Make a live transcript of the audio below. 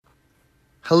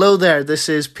Hello there, this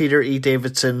is Peter E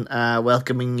Davidson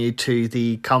welcoming you to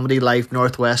the Comedy Live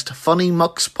Northwest Funny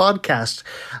MUCKS podcast.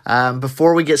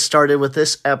 Before we get started with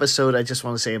this episode, I just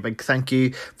want to say a big thank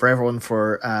you for everyone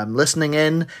for listening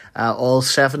in, all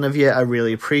 7 of you. I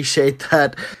really appreciate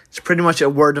that. It's pretty much a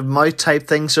word of mouth type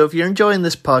thing, so if you're enjoying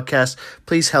this podcast,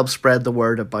 please help spread the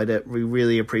word about it. We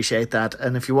really appreciate that.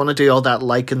 And if you want to do all that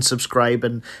like and subscribe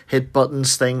and hit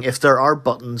buttons thing, if there are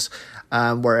buttons,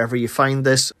 wherever you find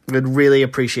this, we'd really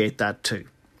appreciate that too.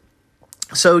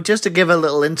 So just to give a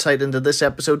little insight into this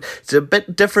episode, it's a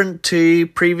bit different to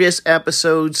previous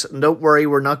episodes. Don't worry,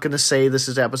 we're not going to say this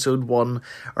is episode 1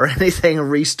 or anything,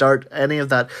 restart, any of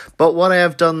that. But what I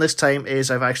have done this time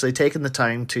is I've actually taken the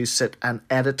time to sit and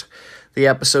edit the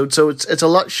episode. So it's a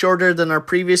lot shorter than our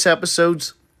previous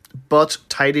episodes, but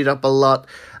tidied up a lot.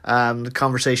 The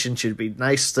conversation should be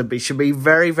nice. There should be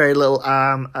very, very little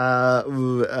and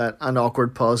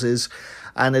awkward pauses.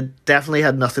 And it definitely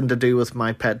had nothing to do with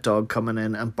my pet dog coming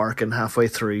in and barking halfway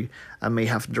through and me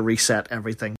having to reset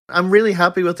everything. I'm really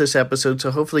happy with this episode,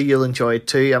 so hopefully you'll enjoy it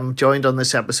too. I'm joined on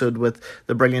this episode with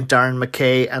the brilliant Darren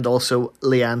McCay and also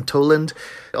Leeann Toland.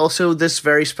 Also, this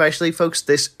very specially, folks,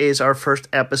 this is our first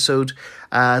episode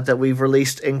that we've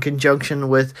released in conjunction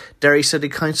with Derry City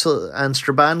Council and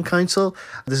Strabane Council.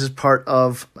 This is part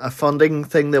of a funding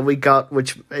thing that we got,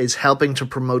 which is helping to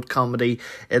promote comedy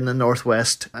in the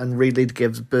Northwest and really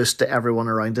gives a boost to everyone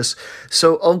around us.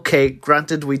 So, okay,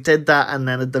 granted, we did that, and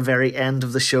then at the very end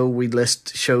of the show, we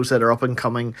list shows that are up and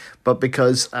coming, but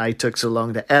because I took so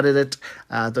long to edit it,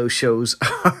 those shows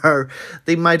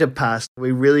they might have passed.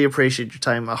 We really appreciate your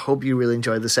time. I hope you really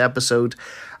enjoyed this episode.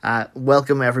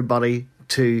 Welcome everybody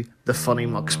to the Funny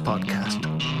MUCKS podcast.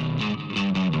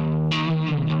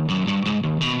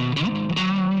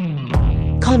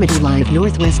 Comedy Live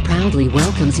Northwest proudly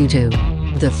welcomes you to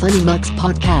the Funny MUCKS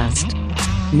podcast.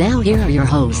 Now here are your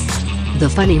hosts, the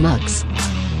Funny MUCKS.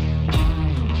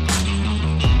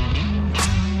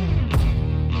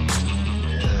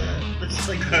 It's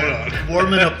like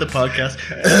warming up the podcast.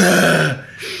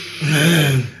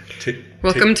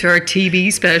 Welcome to our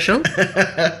TB special.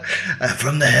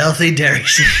 From the healthy Derry.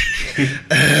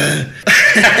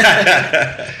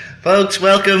 Folks,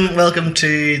 welcome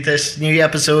to this new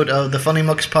episode of the Funny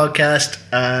MUCKS podcast.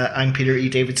 I'm Peter E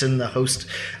Davidson, the host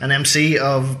and MC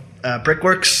of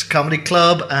Brickworks Comedy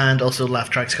Club and also Laugh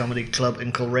Tracks Comedy Club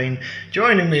in Coleraine.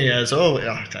 Joining me as always,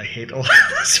 I hate all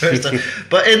that sort of stuff,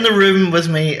 but in the room with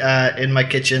me in my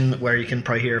kitchen, where you can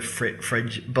probably hear a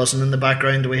fridge buzzing in the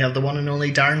background, we have the one and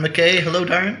only Darren McCay. Hello,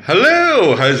 Darren.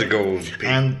 Hello, how's it going, Pete?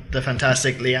 And the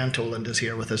fantastic Leeann Toland is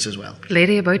here with us as well.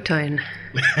 Lady about town.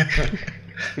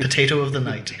 Potato of the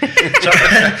night.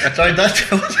 Sorry, that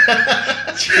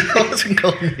wasn't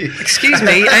calling you. Excuse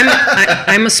me,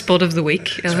 I'm a spud of the week.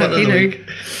 Spud of the week.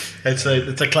 It's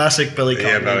a classic Billy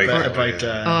comedy about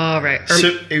right.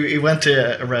 So he went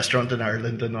to a restaurant in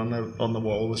Ireland, and on the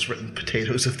wall was written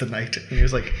 "Potatoes of the Night," and he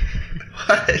was like,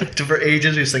 "What?" For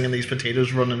ages he was singing these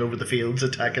potatoes running over the fields,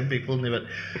 attacking people, and they went,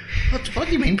 "What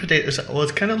do you mean potatoes?" Oh,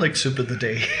 it's kind of like soup of the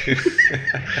day.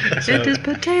 So, it is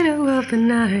potato of the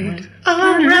night.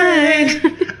 All right.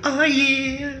 Oh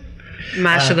yeah.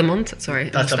 Mash of the month. Sorry,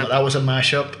 that was a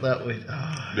mashup. That was.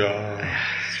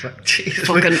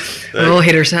 Fucking, we all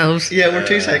hate ourselves. Yeah, we're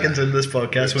 2 seconds into this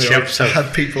podcast.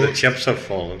 The chips have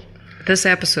fallen. This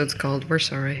episode's called "We're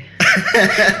Sorry."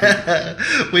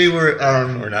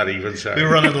 We're not even sorry. We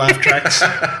were running Laugh Tracks.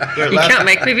 You can't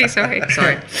make me be sorry.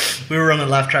 Sorry. We were running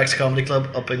Laugh Tracks Comedy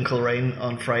Club up in Coleraine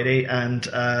on Friday, and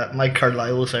Mike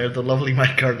Carlisle was there, the lovely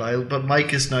Mike Carlisle. But Mike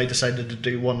has now decided to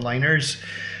do one-liners.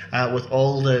 With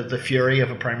all the fury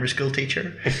of a primary school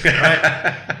teacher,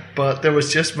 right? But there was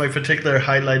just my particular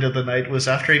highlight of the night was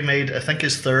after he made, I think,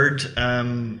 his 3rd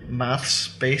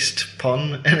maths-based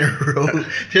pun in a row,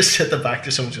 just at the back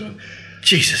to someone going,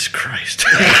 Jesus Christ.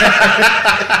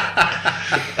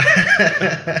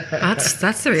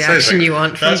 That's the reaction you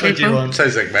want from people. That's what you want.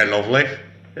 Sounds like my lovely.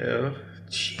 Yeah.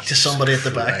 To somebody at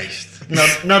the back.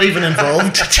 Not even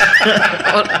involved.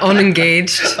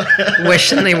 Unengaged,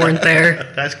 wishing they weren't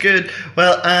there. That's good.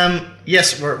 Well,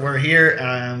 yes, we're here.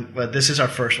 But this is our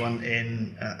first one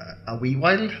in a wee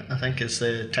while, I think is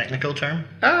the technical term.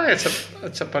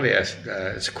 It's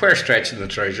a queer stretch in the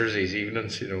trousers these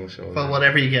evenings, So well,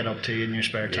 whatever you get up to in your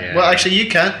spare time. Yeah. Well, actually, you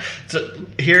can't. So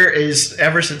here is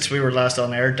ever since we were last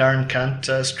on air, Darren can't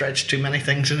stretch too many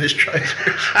things in his trousers.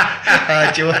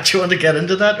 Do you want to get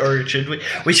into that, or should we?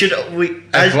 We should. A boy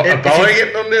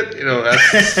getting on it,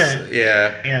 that's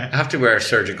yeah. Yeah. I have to wear a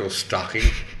surgical stocking.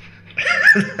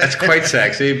 That's quite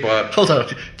sexy, but hold on,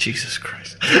 Jesus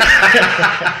Christ.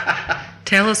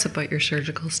 Tell us about your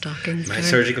surgical stockings. My Darren.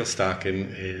 surgical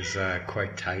stocking is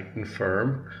quite tight and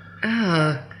firm.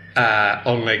 Ah,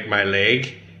 Unlike my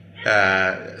leg.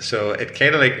 So it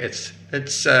kind of like it's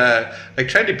like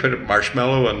trying to put a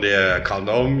marshmallow on the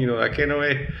condom, that kind of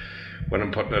way. When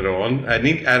I'm putting it on,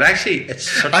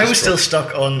 it's such I was still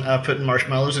stuck on putting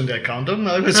marshmallows into a condom.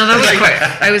 I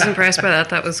was impressed by that.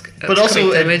 But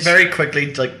also, it very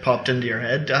quickly popped into your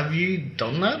head. Have you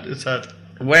done that? Is that?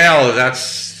 Well,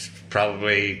 that's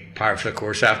probably par for the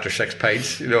course after 6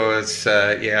 pints. It's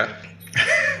yeah.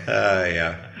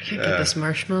 Yeah. I can't get this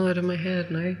marshmallow out of my head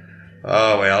now.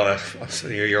 Oh well,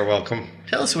 you're welcome.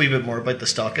 Tell us a wee bit more about the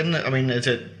stocking. I mean, is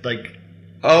it like?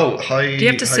 Oh, how do you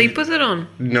have to sleep with it on?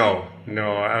 No.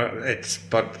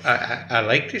 But I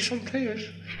like these sometimes.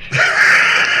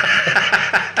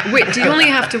 Wait, do you only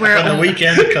have to wear it when the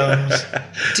weekend comes?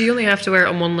 Do you only have to wear it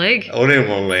on one leg? Only on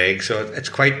one leg, so it's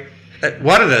quite.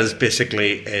 What it is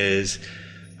basically is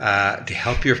to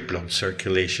help your blood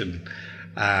circulation.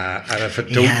 And if it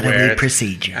don't wear it,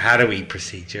 procedure. I had a wee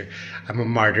procedure. I'm a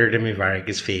martyr to my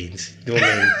varicose veins. You know what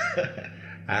I mean?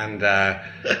 And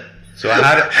so I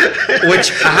had,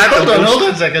 which I had. Hold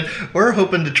on a second. We're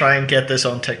hoping to try and get this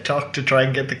on TikTok to try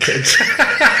and get the kids,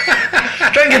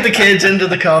 into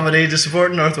the comedy, to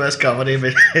support Northwest comedy.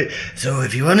 But so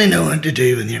if you want to know what to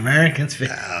do when the Americans,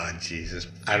 oh Jesus!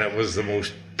 And it was the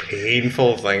most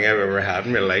painful thing I've ever had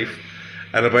in my life.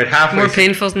 And about halfway more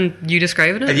painful than you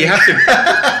describing it. And you have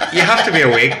to be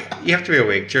awake. You have to be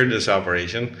awake during this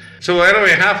operation. So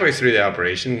anyway, halfway through the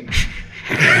operation.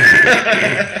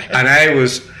 And I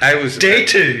was day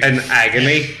 2 in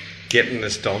agony getting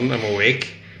this done. I'm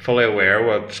awake, fully aware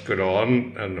what's going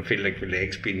on, and I feel like my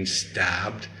leg's been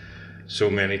stabbed so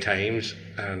many times.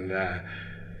 And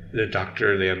the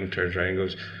doctor then turns around and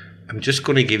goes, "I'm just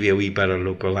going to give you a wee bit of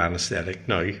local anaesthetic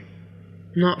now."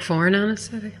 Not foreign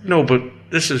anaesthetic? No, but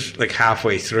this is like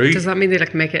halfway through. Does that mean they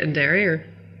make it in Derry or?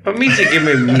 It means they give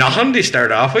me nothing to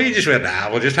start off with. You just went,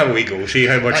 we'll just have a wee go, see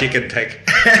how much you can take.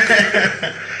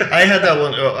 I had that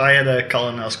one. I had a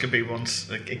colonoscopy once.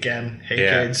 Again, hey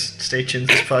kids, stay tuned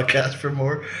to this podcast for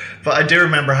more. But I do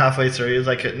remember halfway through, it was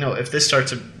like, no, if this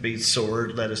starts to be sore,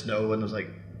 let us know. And I was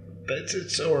like, but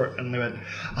it's sore. And they went,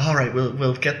 all right,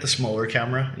 we'll get the smaller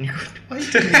camera. And you go, why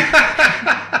didn't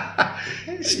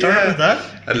you start with that?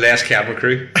 And less camera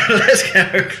crew. Less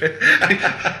camera crew.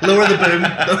 Lower the boom.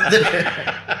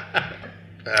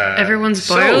 Everyone's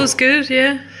bio's good,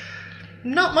 yeah.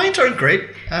 Not mine aren't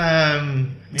great.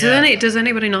 Does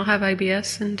anybody not have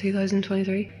IBS in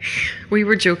 2023? We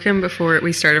were joking before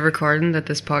we started recording that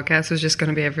this podcast was just going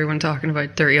to be everyone talking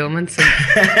about their ailments,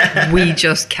 and we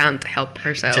just can't help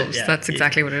ourselves. That's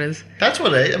exactly what it is. That's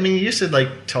what I mean. You used to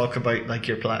talk about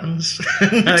your plans.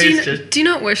 Do you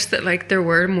not wish that there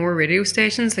were more radio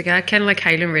stations kind of like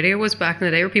Highland Radio was back in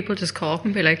the day, where people just call up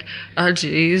and be like, "Oh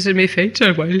geez, my feet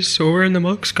are well sore and the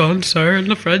muck's gone sour in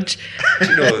the fridge."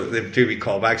 They do wee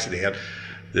callbacks at the end.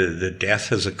 The death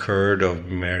has occurred of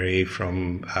Mary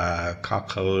from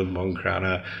Cockhill in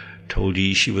Moncrana. Told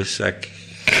you she was sick.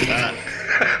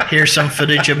 Here's some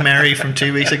footage of Mary from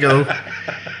 2 weeks ago.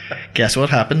 Guess what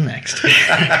happened next?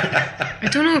 I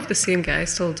don't know if the same guy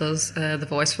still does the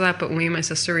voice for that, but when me and my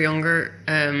sister were younger,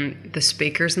 the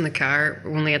speakers in the car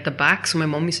were only at the back, so my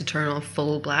mum used to turn on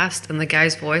full blast, and the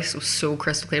guy's voice was so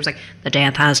crystal clear. It was like, "The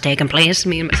death has taken place."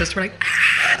 Me and my sister were like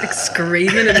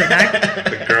screaming in the back.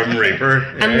 The Grim Reaper.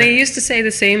 Yeah. And they used to say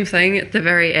the same thing at the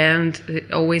very end. They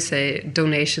always say,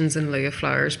 "Donations in lieu of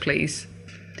flowers, please."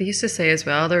 They used to say as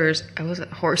well, there's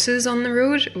horses on the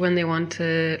road when they want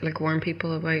to warn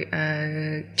people about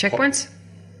checkpoints.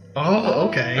 Oh,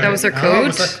 okay. That was their code.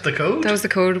 Was that the code? That was the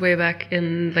code way back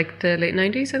in the late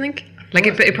 90s, I think.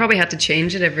 It probably had to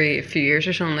change it every few years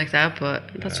or something like that, but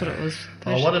that's what it was.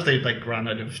 What if they ran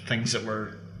out of things that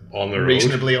were on the road?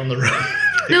 Reasonably on the road?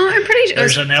 No, I'm pretty sure.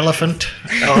 There's an elephant.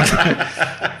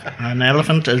 An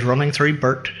elephant is running through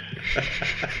Burt.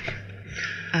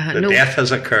 The death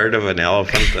has occurred of an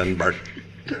elephant and Burt.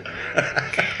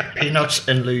 Peanuts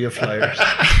in lieu of flowers.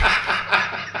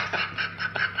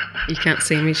 You can't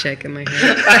see me shaking my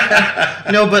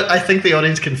head. No, but I think the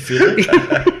audience can feel it.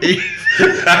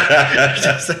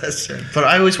 But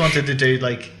I always wanted to do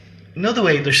the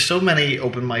way there's so many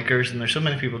open micers and there's so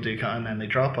many people do and then they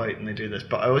drop out and they do this,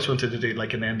 but I always wanted to do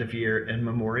an end of year in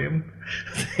memoriam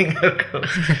thing.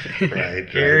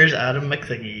 Here's Adam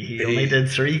McThingy. He only did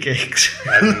 3 gigs.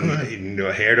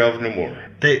 No heard of no more.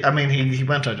 He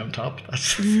went out on top.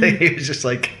 That's the thing. He was just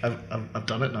like, I've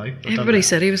done it now. Everybody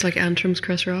said he was like Antrum's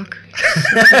Chris Rock.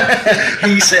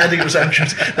 He said he was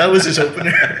Antrum's. That was his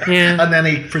opener. Yeah. And then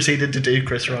he proceeded to do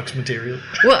Chris Rock's material.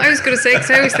 Well, I was going to say,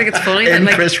 because I always think it's funny in that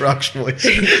like Chris Rock's voice.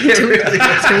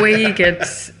 the way you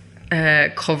get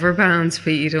cover bands,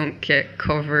 but you don't get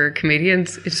cover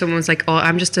comedians. If someone's like, "Oh,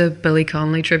 I'm just a Billy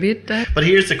Connolly tribute," But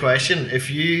here's the question: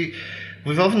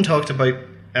 we've often talked about.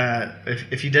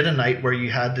 If you did a night where you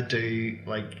had to do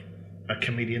like a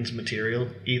comedian's material,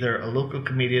 either a local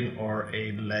comedian or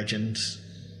a legend's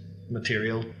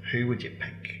material, who would you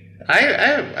pick?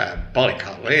 Billy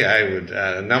Connolly. I would,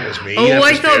 and that was me. Oh,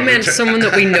 I thought it meant someone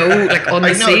that we know, like on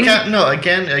the scene.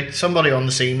 Again, like somebody on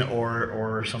the scene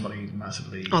or somebody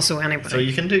massively. Also, anybody. So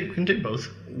you can do both.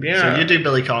 Yeah. So you do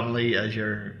Billy Connolly as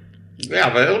your.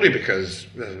 Yeah, but only because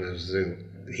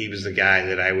he was the guy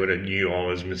that I would have knew all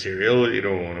his material,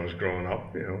 when I was growing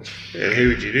up, And who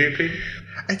would you do, Pete?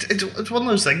 It's one of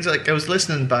those things, like I was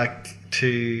listening back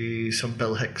to some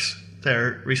Bill Hicks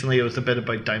there recently. It was a bit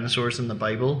about dinosaurs in the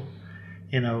Bible,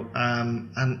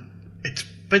 and it's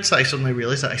bits I suddenly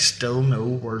realised that I still know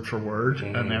word for word,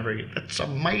 and it's a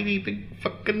mighty big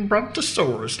fucking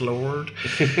brontosaurus, Lord,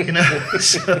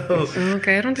 so...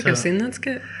 Okay, I don't think I've seen that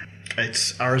skit.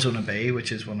 It's Arizona Bay,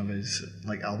 which is one of his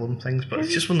like album things, but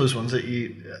it's just one of those ones that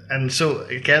and so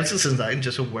again, since I'm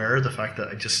just aware of the fact that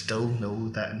I just still know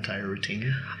that entire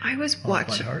routine. I was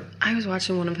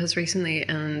watching one of his recently,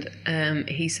 and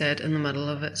he said in the middle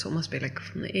of it, so it must be like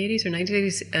from the 80s or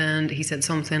 1980s, and he said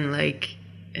something like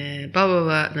blah blah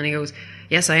blah, and then he goes,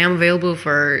 "Yes, I am available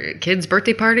for kids'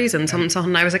 birthday parties and something."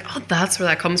 And I was like, "Oh, that's where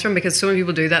that comes from," because so many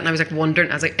people do that, and I was like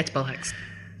wondering. I was like, "It's Bill Hicks."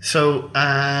 So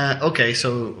okay,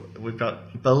 so we've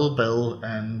got Bill,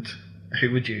 and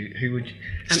who would you?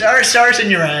 Stars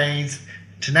in your eyes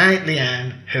tonight,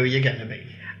 Leanne. Who are you gonna be?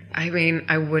 I mean,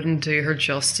 I wouldn't do her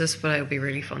justice, but it would be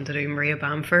really fun to do Maria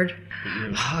Bamford.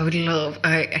 I would love.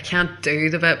 I can't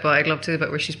do the bit, but I'd love to do the bit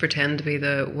where she's pretend to be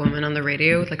the woman on the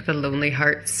radio, like the Lonely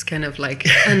Hearts kind of like.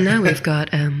 And now we've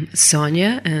got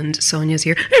Sonia, and Sonia's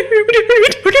here.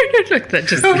 Like that,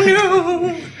 just. Oh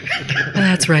no!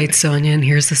 That's right, Sonia, and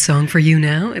here's the song for you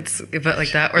now. It's a bit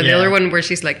like that, or the other one where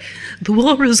she's like, "The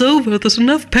war is over. There's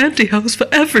enough pantyhose for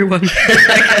everyone."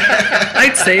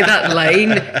 I'd say that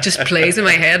line just plays in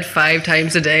my head 5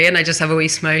 times a day, and I just have a wee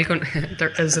smile going,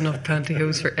 "There is enough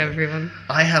pantyhose for everyone."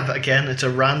 I have, again, it's a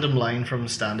random line from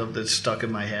stand-up that's stuck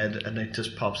in my head, and it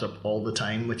just pops up all the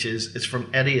time, it's from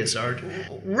Eddie Izzard.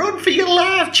 "Run for your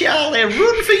life, Charlie,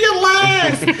 run for your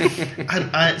life."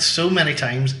 And so many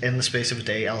times in the space of a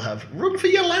day, I'll have, "Run for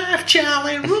your life,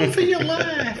 Charlie, run for your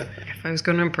life." If I was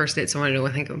going to impersonate someone I know,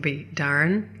 I think it would be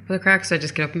Darren for the crack, so I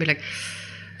just get up and be like,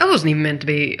 "I wasn't even meant to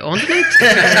be on tonight."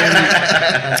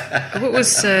 What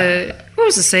was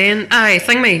the saying? Aye,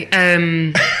 thing me.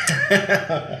 Aye,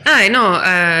 no.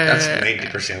 That's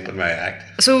 90% of my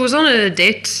act. So I was on a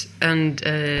date, and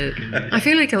I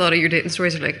feel like a lot of your dating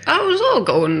stories are like, "Oh, it was all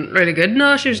going really good.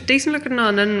 No, she was decent looking,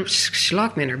 and then she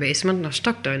locked me in her basement, and I was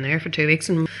stuck down there for 2 weeks."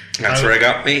 And that's where I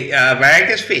got me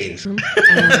varicose veins.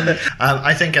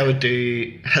 I think I would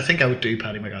do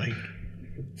Paddy McGahey.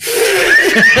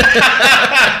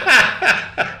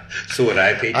 So would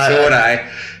I, Pete. So would I.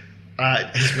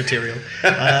 His material.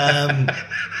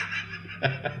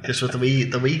 Just with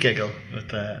the wee giggle.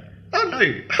 With oh no,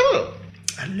 oh,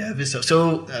 I love his stuff.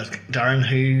 So Darren,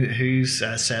 whose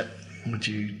set would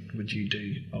you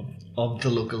do of the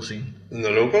local scene? In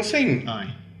the local scene?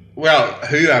 Aye. Well,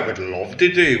 who I would love to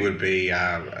do would be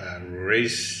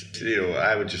Reese.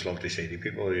 I would just love to say to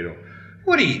people,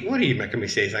 what are you making me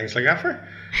say things like that for?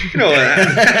 And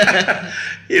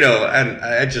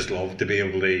I just love to be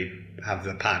able to have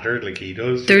the patter like he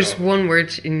does. There's one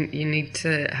word you need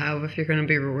to have if you're going to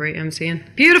be Rory MCing.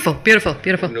 Beautiful, beautiful,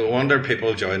 beautiful. No wonder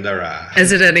people join their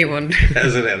Is it anyone?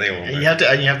 Is it anyone? You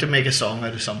have to make a song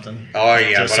out of something. Oh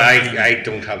yeah, but I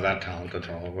don't have that talent at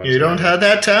all. You don't have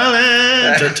that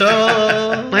talent at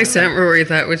all. I sent Rory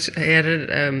that, which I added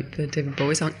the David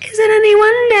Bowie song, "Is it any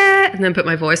wonder?" and then put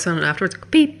my voice on it afterwards.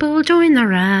 People join the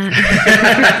ride.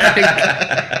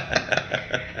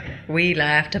 We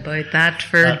laughed about that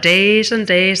for days and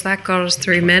days. That got us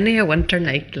through many a winter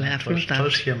night laughing at that. That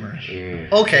was humorous.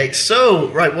 Okay, so,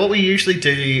 right, what we usually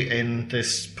do in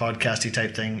this podcasty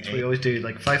type thing is we always do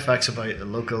like 5 facts about a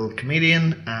local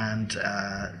comedian, and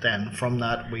then from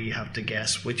that we have to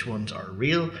guess which ones are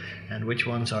real and which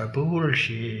ones are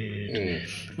bullshit.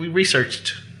 We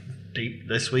researched deep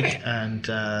this week, and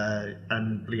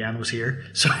Leanne was here.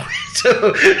 So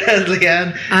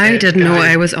Leanne. I didn't know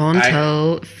I was on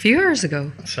till a few hours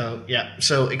ago. So yeah,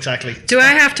 so exactly. Do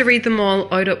I have to read them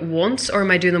all out at once, or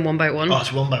am I doing them one by one? Oh,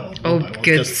 it's one by one. Oh,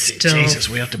 good stuff. Jesus,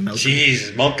 we have to milk.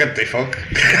 Jesus, milk it the fuck.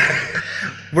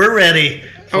 We're ready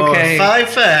for Okay. 5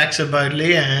 facts about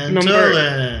Leann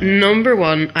Toland. Number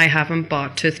 1, I haven't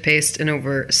bought toothpaste in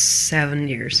over 7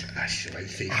 years. She's a wild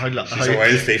thief. How- She's a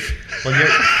wild thief. Well,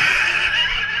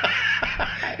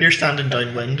 you're standing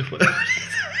downwind.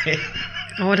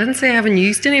 Oh, I didn't say I haven't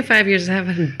used any in 5 years. I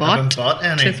haven't bought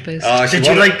Any. toothpaste.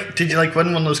 Did you like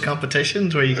win one of those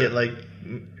competitions where you get like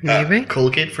Maybe.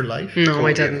 Colgate for life? No,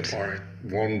 I didn't. Or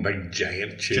one big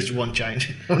giant tube. Just one giant.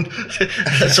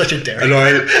 That's such a dare. An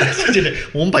oil.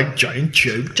 One big giant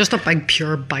tube. Just a big,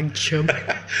 pure big tube.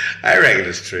 I reckon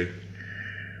it's true.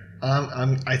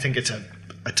 I think it's a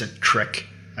trick.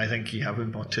 I think you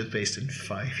haven't bought toothpaste in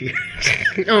 5 years.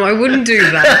 Oh, I wouldn't do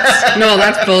that. No,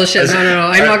 that's bullshit. No.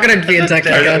 I'm not going to be a dick like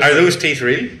that. Are those teeth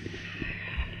real?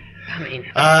 I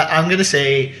mean, I'm gonna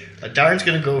say Darren's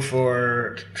gonna go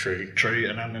for True.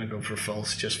 and I'm gonna go for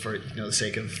false, just for the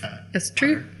sake of. it's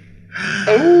true.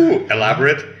 Oh,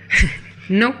 elaborate.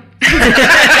 No.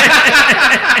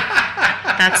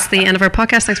 That's the end of our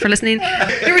podcast. Thanks for listening.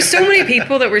 There were so many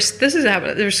people that were. This is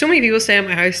happening. There were so many people staying at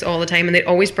my house all the time, and they'd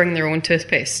always bring their own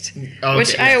toothpaste,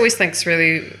 which I always think is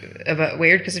really a bit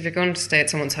weird. Because if you're going to stay at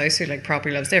someone's house who like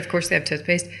properly lives there, of course they have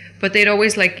toothpaste, but they'd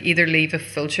always like either leave a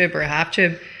full tube or a half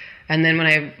tube. And then when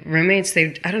I have roommates,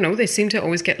 they seem to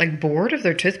always get like bored of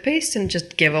their toothpaste and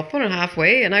just give up on it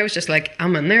halfway. And I was just like,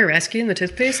 I'm in there rescuing the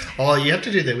toothpaste. Oh, you have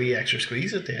to do the wee extra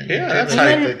squeeze at the end. Yeah,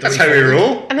 that's how we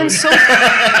roll. And then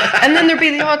and then there'd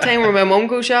be the odd time where my mum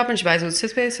goes shopping, she buys loads of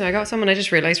toothpaste, and I got some, and I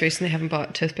just realised recently I haven't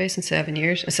bought toothpaste in 7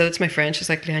 years. I said it to my friend, she's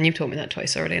like, Leanne, you've told me that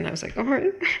twice already. And I was like, all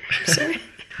right, sorry.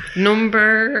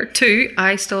 Number 2,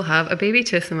 I still have a baby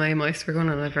tooth in my mouth. We're going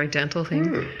on a very dental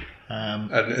thing.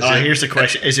 Here's the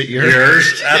question: is it yours?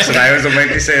 Yours? That's what I was about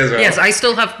to say as well. Yes, I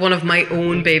still have one of my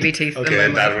own baby teeth in my Okay,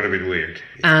 mouth. that would have been weird.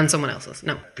 And someone else's.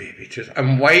 No. Baby tooth.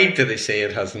 And why do they say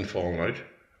it hasn't fallen out?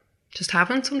 Just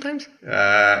happens sometimes.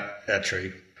 That's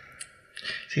true.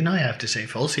 See, now I have to say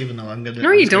false, even though I'm gonna.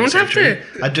 No, you don't have to.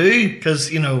 I do, because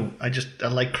I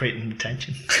like creating the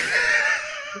tension.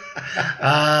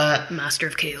 Master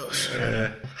of chaos.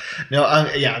 No, I'm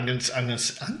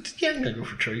gonna go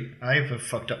for true. I have a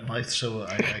fucked up mouth, so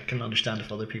I can understand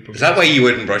if other people. Is that why you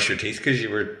wouldn't brush your teeth? Because you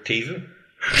were teething?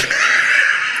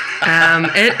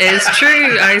 It is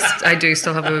true. I do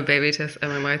still have a baby tooth in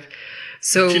my mouth.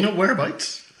 So Do you know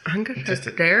whereabouts? I think it's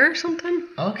there or something.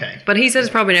 Okay. But he says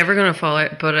it's probably never going to fall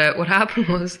out. But what happened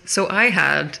was, so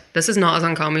this is not as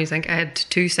uncommon as you think, I had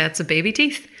 2 sets of baby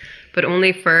teeth, but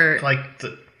only for... Like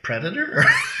the Predator?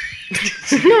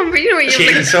 No, but you know what you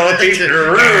have Chainsaw teeth? you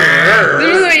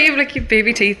have like your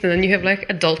baby teeth, and then you have like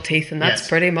adult teeth, and that's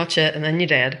pretty much it, and then you're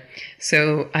dead.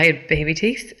 So I had baby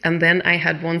teeth, and then I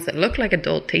had ones that looked like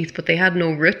adult teeth, but they had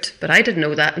no root, but I didn't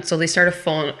know that, and so they started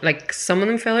falling, like some of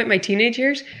them fell out in my teenage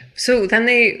years. So then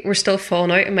they were still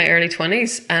falling out in my early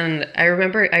 20s, and I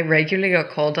remember I regularly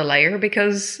got called a liar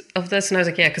because of this, and I was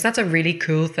like, yeah, because that's a really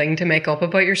cool thing to make up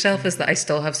about yourself, is that I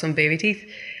still have some baby teeth.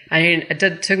 I mean, it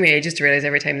took me ages to realise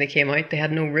every time they came out, they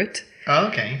had no root. Oh,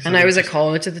 okay. So and I was at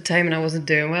college at the time, and I wasn't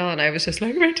doing well, and I was just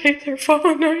like, my teeth are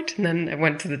falling out. And then I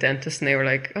went to the dentist, and they were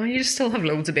like, oh, you just still have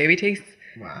loads of baby teeth.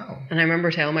 Wow. And I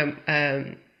remember telling my,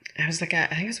 I was like, I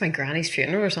think it was my granny's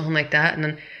funeral or something like that, and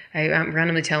then I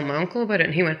randomly telling my uncle about it,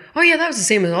 and he went, oh yeah, that was the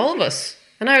same as all of us.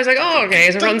 And I was like, oh, okay,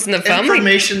 so it runs in the family.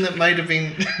 Information that might have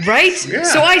been... Right? Yeah.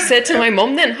 So I said to my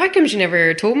mum then, how come you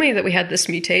never told me that we had this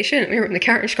mutation? We were in the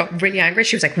car and she got really angry.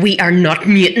 She was like, we are not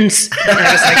mutants. And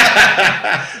I was like,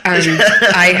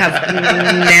 and I have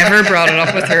never brought it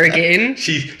up with her again.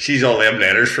 She's all them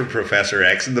letters from Professor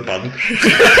X in the bun.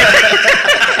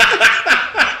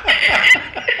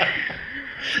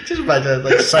 Just imagine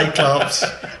like Cyclops,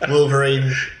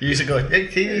 Wolverine, used to go, hey,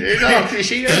 you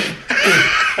see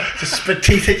that? Just spit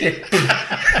teeth at you.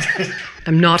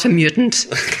 I'm not a mutant.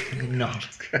 Not.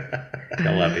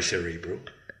 That'll be cerebral.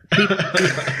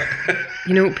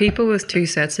 People with 2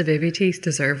 sets of baby teeth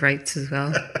deserve rights as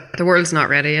well. The world's not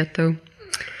ready yet, though.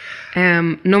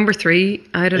 Number 3,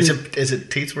 I didn't... Is it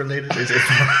teeth related? Is it...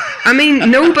 I mean,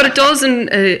 no, but it does, and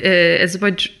it's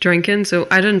about drinking. So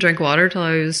I didn't drink water till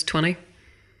I was 20.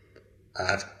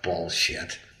 That's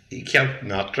bullshit. You can't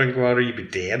not drink water, you'd be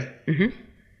dead. Mm-hmm.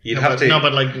 You'd have to... No,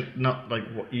 but like, not like...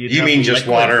 You mean just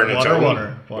water and its own?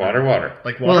 Water. Water.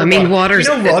 Like water. Well, I mean water.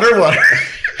 Water.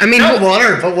 I mean, Not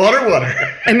water, but water.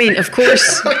 I mean, of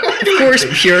course,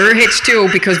 pure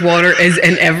H2O because water is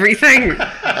in everything.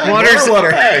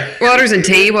 Water's in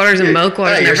tea, water's in milk,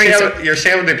 water's in everything. You're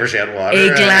 70% water. A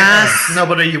glass. No,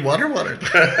 but are you water?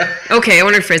 Okay, I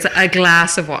want to phrase it. A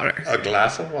glass of water. A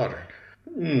glass of water.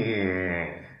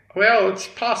 Well, it's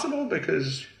possible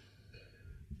because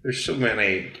there's so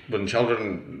many. When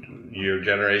children, your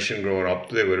generation growing up,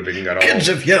 they would have been got all. Kids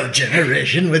of your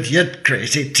generation with your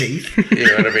crazy teeth.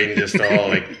 It would have been just all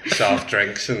like soft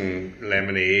drinks and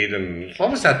lemonade and what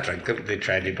was that drink that they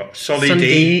tried to put? Sunny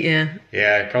D. Yeah.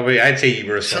 Yeah, probably. I'd say you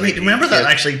were a Sunny D. Remember kid. that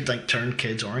actually like turned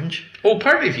kids orange? Oh,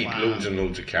 partly if you eat loads and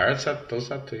loads of carrots, that does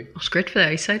that too. It's great for the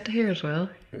eyesight to hear as well.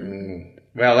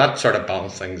 Well, that sort of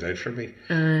balanced things out for me.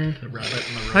 The rabbit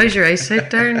and the road. How's your eyesight,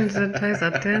 Darren? How's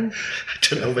that doing? I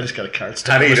don't know, but it's got a carrot I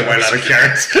stuck. eat a lot of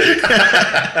carrots.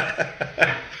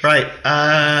 Right.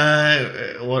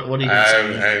 What are you going to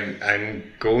say? I'm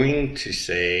going to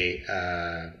say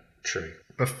true.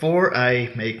 Before I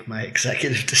make my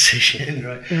executive decision,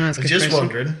 right, Yeah, I that's a was good just question.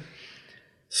 wondering.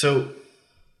 So,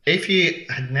 if you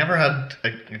had never had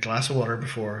a glass of water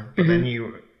before, but then you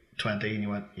were 20 and you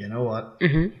went, you know what,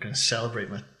 I'm going to celebrate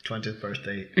my 20th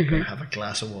birthday, I'm going to have a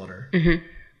glass of water.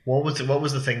 What was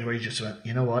the thing where you just went,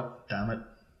 you know what, damn it,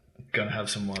 I'm going to have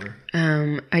some water?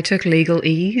 I took legal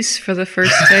ease for the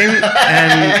first time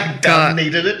and got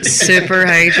needed it. super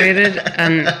hydrated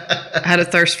and had a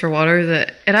thirst for water.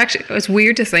 That it's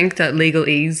weird to think that legal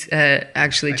ease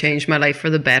actually changed my life for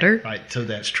the better. Right, so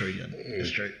that's true then. It's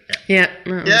true. Yeah,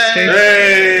 no, that's true.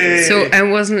 Hey! So I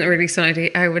wasn't really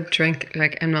Sunny. I would drink,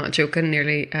 like, I'm not joking,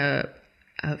 nearly a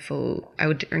full. I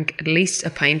would drink at least a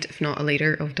pint, if not a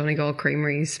litre, of Donegal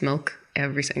Creamery's milk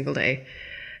every single day.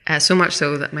 So much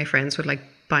so that my friends would like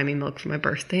buy me milk for my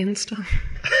birthday and stuff.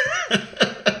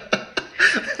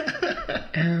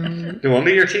 No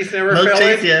wonder your teeth never Milk fell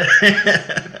teeth, out.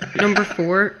 yeah. Number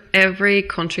 4, every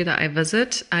country that I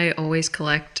visit, I always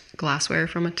collect glassware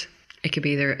from it. It could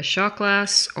be either a shot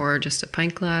glass or just a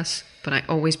pint glass, but I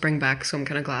always bring back some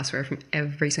kind of glassware from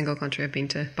every single country I've been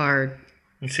to, bar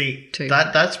You see, 2.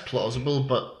 that's plausible,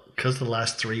 but because the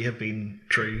last 3 have been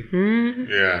true,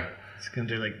 Yeah. it's going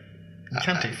to do like, you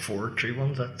can't do 4 true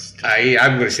ones. That's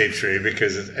I'm going to say true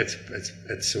because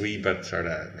it's a wee bit sort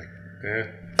of like, yeah.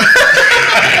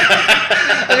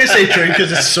 I'm going to say true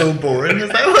because it's so boring. Is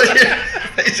that what you're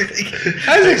basically?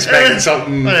 I was expecting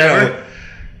something. Whatever.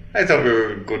 I thought we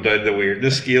were going down the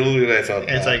weirdness scale. And I thought,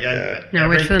 It's like No,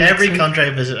 wait for the next every one. country I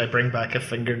visit, I bring back a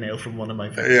fingernail from one of my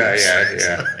victims.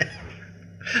 yeah.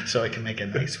 So I can make a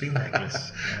nice wee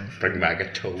necklace of Bring back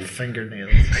a toe.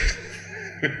 fingernails.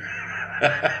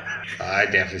 I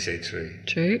definitely say true.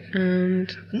 True,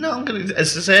 and No, I'm gonna.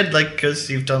 As I said, like because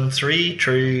you've done 3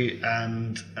 true,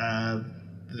 and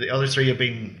the other 3 have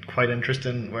been quite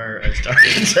interesting. Where as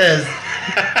Darren says,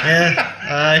 yeah,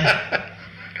 aye,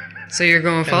 so you're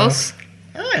going false?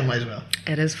 I might as well.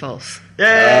 It is false.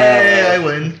 Yay! I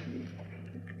win.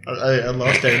 I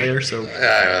lost earlier, so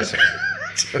That's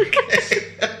it's okay.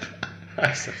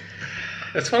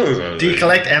 It's one of those ones. Do you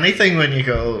collect anything when you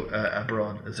go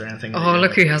abroad? Is there anything? Oh,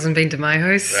 look who hasn't been to my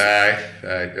house.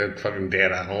 Fucking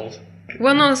dead animals.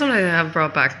 Well, no, sometimes I have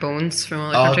brought back bones from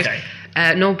other countries.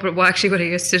 Okay. No, but what I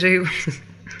used to do...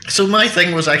 So my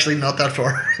thing was actually not that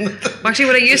far. Actually,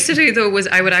 what I used to do, though, was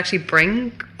I would actually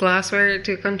bring glassware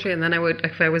to a country, and then I would,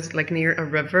 if I was like near a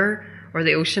river or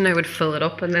the ocean, I would fill it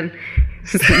up, and then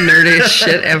it's the nerdiest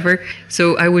shit ever.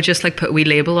 So I would just like put a wee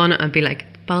label on it and be like,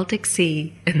 Baltic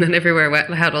Sea, and then everywhere I went,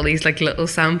 I had all these like little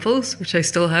samples, which I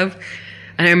still have.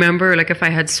 And I remember, like, if I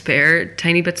had spare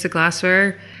tiny bits of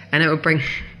glassware, and I would bring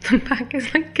them back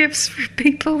as like gifts for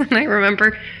people. And I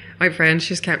remember my friend, she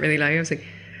just can't really lie. I was like,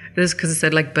 this is because it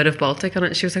said like bit of Baltic on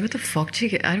it. She was like, what the fuck do you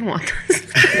get? I don't want this.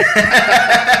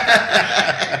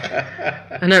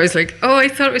 And I was like, oh, I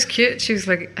thought it was cute. She was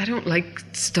like, I don't like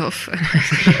stuff.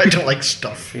 I don't like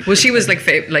stuff. Well, she was like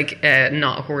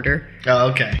not a hoarder. Oh,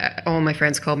 okay. All my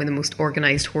friends call me the most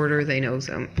organised hoarder they know,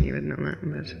 so you would know that.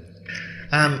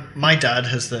 But My dad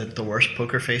has the worst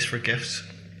poker face for gifts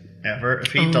ever.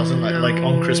 If he doesn't like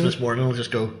on Christmas morning, he'll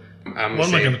just go, what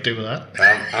am I going to do with that?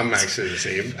 I'm actually the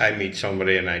same. I meet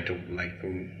somebody and I don't like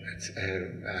them.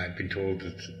 I've been told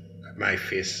that my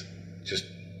face just,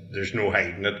 there's no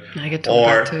hiding it. I get told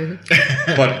that too.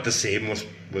 But the same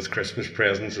with Christmas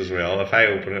presents as well. If I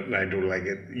open it and I don't like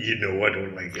it, you know I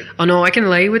don't like it. Oh no, I can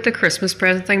lie with the Christmas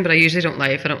present thing, but I usually don't lie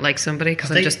if I don't like somebody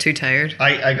because I'm just too tired.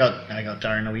 I got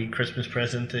Darren a wee Christmas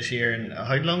present this year, and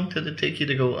how long did it take you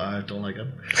to go, I don't like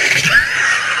him?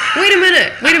 Wait a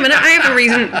minute. I have a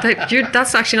reason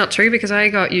that's actually not true, because I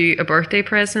got you a birthday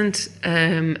present.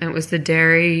 It was the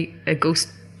Derry a ghost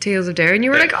Tales of Derry, and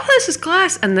you were like, oh, this is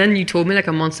class. And then you told me like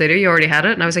a month later you already had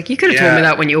it, and I was like, you could have told me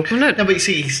that when you opened it. No, but you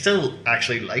see, he still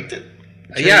actually liked it.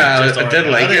 Yeah, I did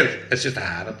like it. It's just I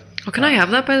had it. Oh, can I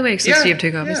have that, by the way? Since you have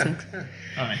 2 copies, thanks.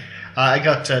 All right. I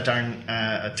got Darren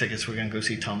tickets. We're going to go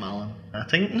see Tom Allen. I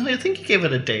think you gave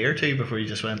it a day or two before you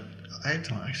just went, I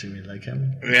don't actually really like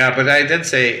him. Yeah, but I did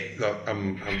say, look,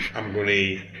 I'm going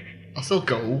to... I'll still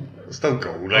go. Like.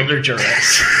 Under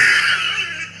duress.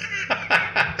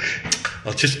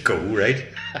 I'll just go, right?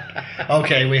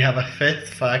 Okay, we have a 5th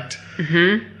fact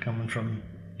coming from...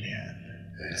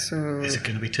 So, is it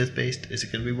going to be tooth-based? Is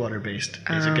it going to be water-based?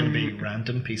 Is it going to be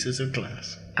random pieces of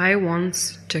glass? I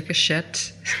once took a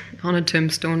shit on a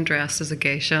tombstone dressed as a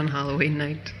geisha on Halloween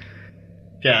night.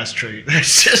 Yeah, that's true.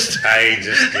 It's just...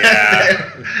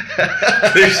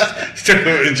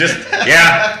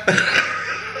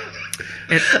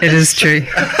 It is true.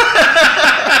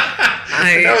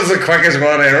 That was the quickest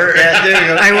one ever. Yeah, there you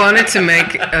go. I wanted to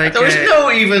make like there was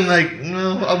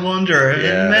I wonder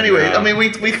in many ways. I mean,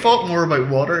 we thought more about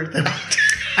water than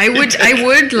I would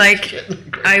like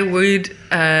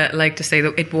to say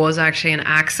that it was actually an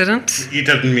accident. You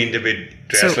didn't mean to be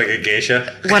dressed like a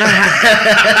geisha.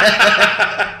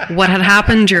 What had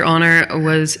happened, Your Honour,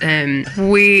 was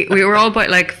we were all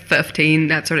about like 15,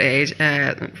 that sort of age.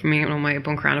 Me and all my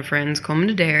Buncrana friends coming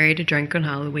to Derry to drink on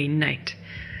Halloween night.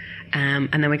 And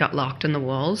then we got locked in the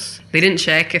walls. They didn't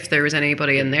check if there was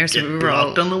anybody in there, so we were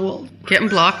all on the wall. Getting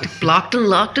blocked and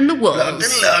locked in the walls. Locked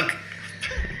and locked.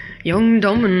 Young,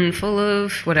 dumb, and full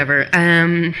of whatever.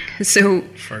 So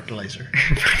fertilizer.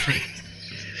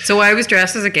 So I was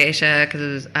dressed as a geisha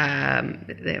because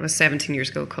it was 17 years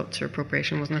ago. Culture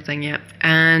appropriation wasn't a thing yet,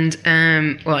 and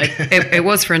it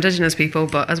was for Indigenous people,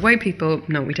 but as white people,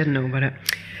 no, we didn't know about it.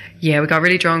 Yeah, we got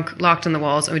really drunk, locked in the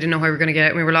walls, and we didn't know how we were going to get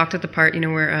it. We were locked at the part,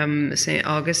 where St.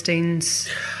 Augustine's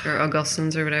or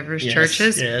Augustine's or whatever his church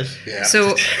is. Yes. Yeah.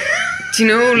 So, do you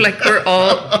know, like we're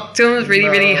all doing those really,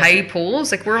 really high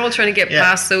poles. Like we're all trying to get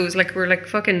past those. Like we're like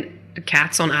fucking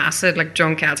cats on acid, like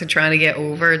drunk cats are trying to get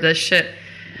over this shit.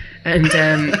 And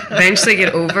eventually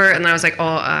get over, and then I was like,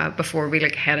 before we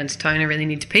like head into town, I really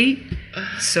need to pee.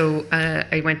 So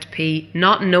I went to pee,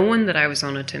 not knowing that I was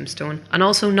on a tombstone, and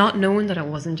also not knowing that I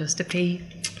wasn't just a pee.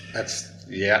 That's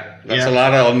a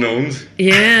lot of unknowns.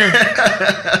 Yeah.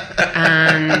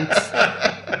 And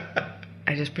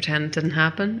I just pretend it didn't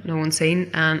happen. No one's seen,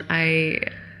 and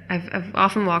I've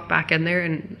often walked back in there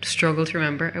and struggled to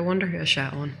remember. I wonder who I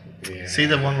shat on. Yeah. See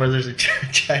the one where there's a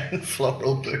giant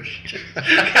floral bush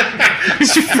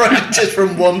just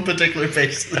from one particular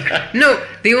face? No,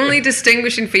 the only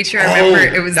distinguishing feature I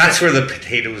remember that's where the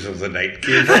potatoes of the night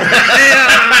came from.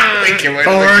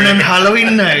 Born on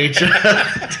Halloween night.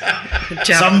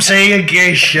 Some say a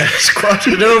geisha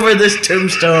squatted over this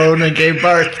tombstone and gave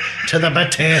birth to the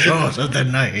potatoes of the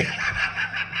night.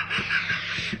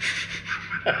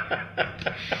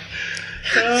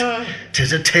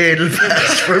 'Tis a tale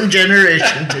passed from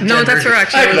generation to generation. No, that's where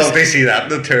actually I'd love to see that in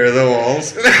the Tour of the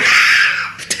Walls.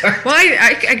 Well,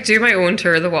 I do my own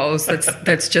Tour of the Walls.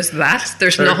 That's just that.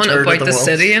 There's nothing about the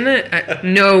city in it.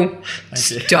 No,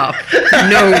 stop.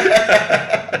 No,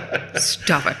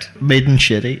 stop it. Maiden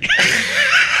shitty.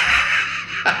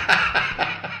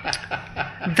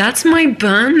 That's my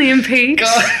band name, Pete.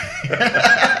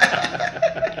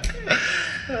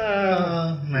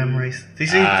 Memories. You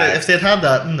see, if they'd had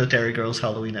that in the Derry Girls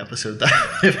Halloween episode, that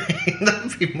would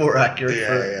be more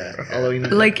accurate for Halloween.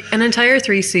 Like an entire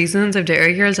 3 seasons of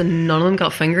Derry Girls, and none of them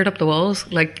got fingered up the walls.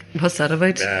 Like, what's that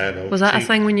about? No. Was that a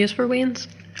thing when you were weans?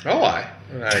 Oh, I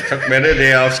took many a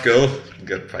day off school and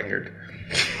got fingered.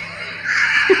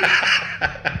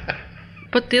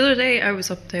 But the other day I was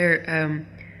up there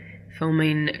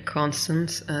filming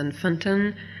Constance and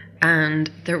Fenton,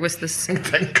 and there was this.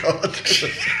 Thank God.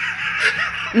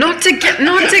 Not to get.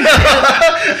 No,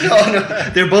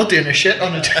 they're both doing a shit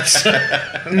on a test.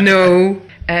 No,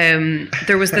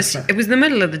 there was this. It was the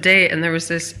middle of the day, and there was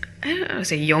this. I don't know, it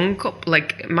was a young couple,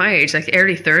 like my age, like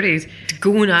early 30s,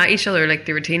 going at each other like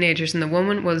they were teenagers, and the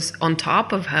woman was on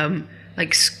top of him,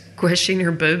 like squishing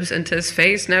her boobs into his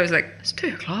face, and I was like, "It's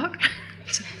 2:00."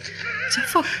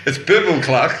 It's boob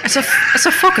o'clock. It's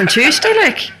a fucking Tuesday,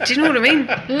 like. Do you know what I mean?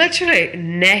 Literally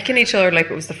necking each other like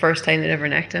it was the first time they'd ever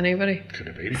necked anybody. Could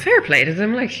have been. Fair play to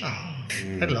them, like.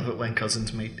 I love it when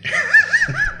cousins meet.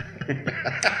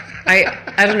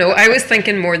 I don't know. I was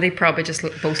thinking more they probably just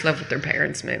both live with their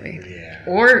parents, maybe. Yeah.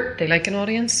 Or they like an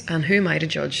audience, and who am I to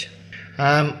judge?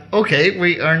 Okay,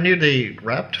 we are nearly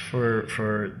wrapped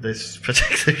for this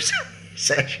particular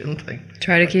session thing.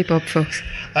 Try to keep up, folks.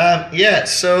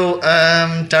 So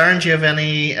Darren, do you have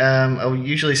any, I would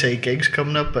usually say gigs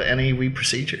coming up, but any wee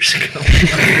procedures coming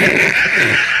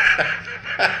up?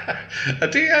 I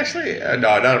do actually.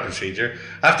 No, not a procedure.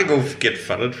 I have to go get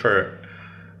fitted for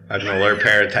another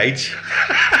pair of tights.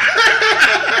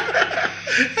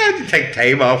 I had to take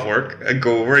time off work and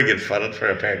go over and get fitted for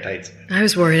a pair of tights. I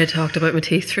was worried I talked about my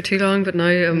teeth for too long, but now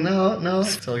No,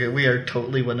 it's all good. We are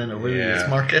totally winning over this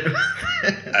market.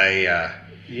 I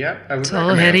would it's all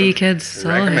ahead of you, kids. It's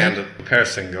all recommend ahead. a pair of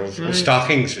singles. Well,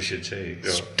 stockings, I should say.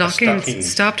 Stockings.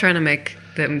 Stop trying to make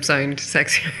them sound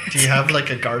sexier. Do you have like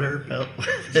a garter belt?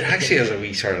 It actually has a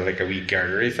wee sort of like a wee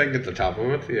gartery thing at the top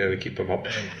of it. Yeah, to keep them up.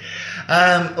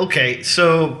 Okay,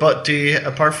 so but do you,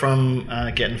 apart from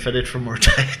getting fitted for more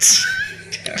tights?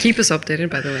 Keep us updated,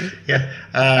 by the way.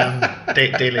 Yeah.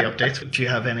 Daily updates. Do you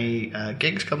have any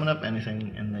gigs coming up?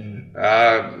 Anything in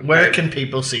the? Where can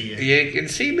people see you? Yeah, you can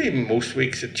see me most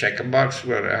weeks at Chicken Box,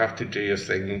 where I have to do a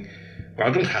thing. Well, I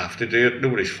don't have to do it.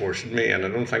 Nobody's forcing me, and I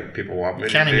don't think people want me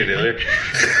to do it either.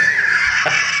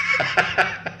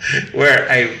 Where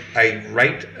I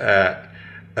write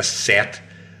a set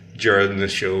during the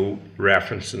show,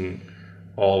 referencing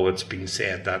all that's been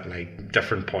said that night,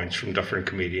 different points from different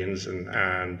comedians,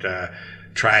 and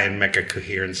try and make a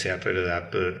coherent set out of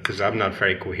that, because I'm not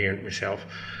very coherent myself.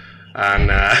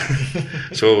 And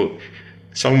so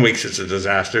some weeks it's a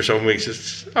disaster, some weeks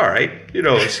it's alright,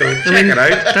 so check it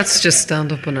out. That's just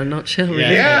stand up in a nutshell,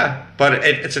 really. Yeah, but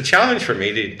it's a challenge for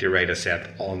me to write a set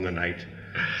on the night.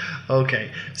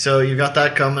 Okay, so you got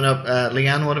that coming up.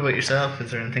 Leanne, what about yourself?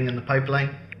 Is there anything in the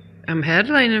pipeline? I'm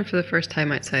headlining for the first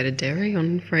time outside of Derry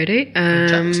on Friday.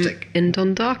 Fantastic. In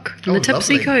Dundalk, in the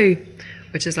Tipsy Cow,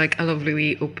 which is like a lovely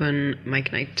wee open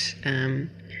mic night.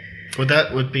 Would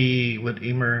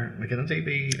Emer McGinnity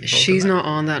be involved? She's in that? not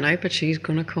on that night, but she's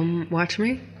gonna come watch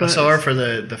me. I saw her for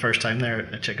the first time there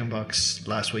at Chicken Box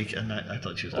last week, and I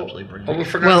thought she was absolutely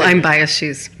brilliant. I'm biased.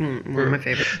 She's one of my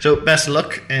favourites. So best of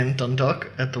luck in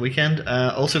Dundalk at the weekend.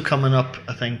 Also coming up,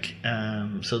 I think.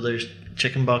 So there's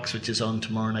Chicken Box, which is on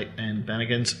tomorrow night in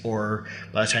Bennigan's, or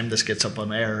by the time this gets up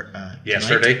on air,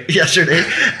 yesterday.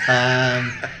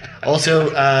 Also,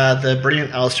 the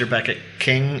brilliant Alistair Beckett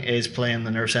King is playing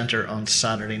the Nerve Centre on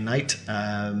Saturday night.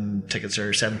 Tickets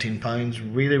are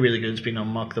 £17. Really, really good. It's been on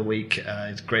Mock the Week.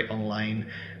 It's great online.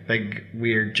 Big,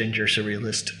 weird, ginger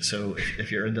surrealist. So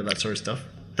if you're into that sort of stuff.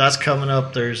 That's coming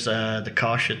up. There's the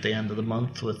Kosh at the end of the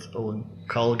month with Owen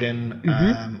Colgan.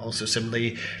 Also,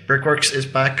 similarly, Brickworks is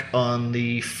back on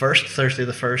the Thursday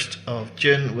the 1st of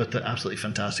June with the absolutely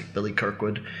fantastic Billy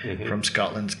Kirkwood from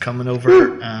Scotland's coming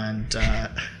over. And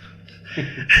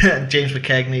James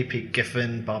McKegney, Pete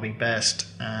Giffen, Bobby Best,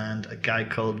 and a guy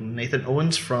called Nathan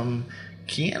Owens from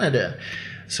Canada.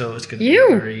 So it's going to be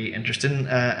very interesting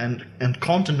and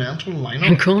continental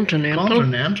lineup.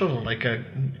 Continental, like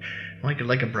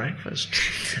a breakfast.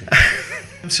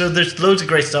 So there's loads of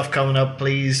great stuff coming up.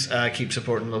 Please keep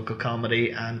supporting local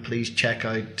comedy, and please check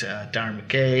out Darren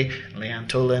McCay, Leeann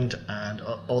Toland, and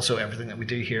also everything that we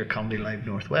do here at Comedy Live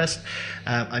Northwest.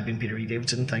 I've been Peter E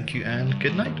Davidson. Thank you and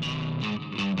good night.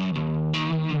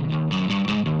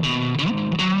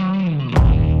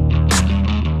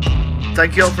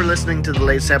 Thank you all for listening to the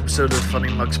latest episode of the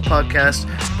Funny Mucks podcast,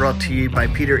 brought to you by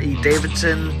Peter E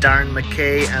Davidson, Darren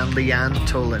McCay, and Leeann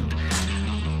Toland.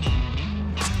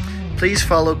 Please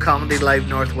follow Comedy Live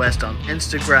Northwest on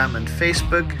Instagram and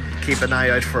Facebook. Keep an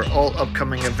eye out for all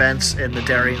upcoming events in the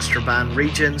Derry and Strabane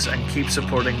regions, and keep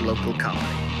supporting local comedy.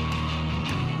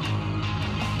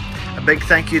 A big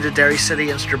thank you to Derry City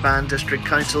and Strabane District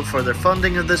Council for their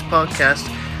funding of this podcast,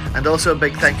 and also a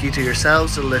big thank you to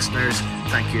yourselves, the listeners.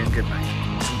 Thank you and good night.